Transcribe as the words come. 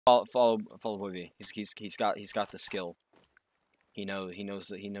Follow Boy. He's got the skill. He knows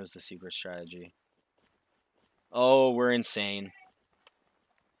the secret strategy. Oh, we're insane.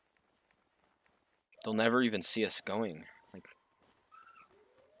 They'll never even see us going. Like,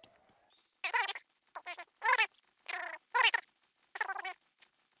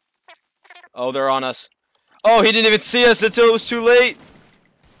 oh, they're on us. Oh, he didn't even see us until it was too late.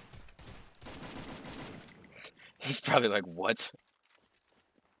 He's probably like, what?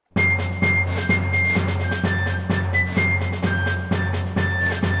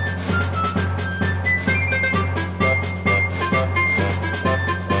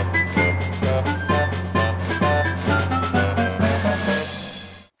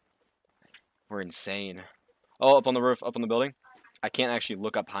 We're insane. Oh, up on the roof, up on the building. I can't actually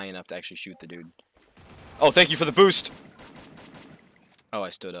look up high enough to actually shoot the dude. Oh, thank you for the boost. Oh, I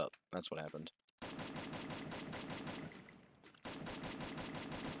stood up. That's what happened.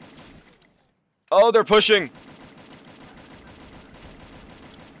 Oh, they're pushing.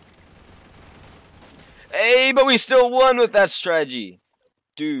 Hey, but we still won with that strategy.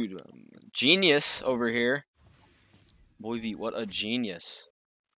 Dude, genius over here. Boy, what a genius.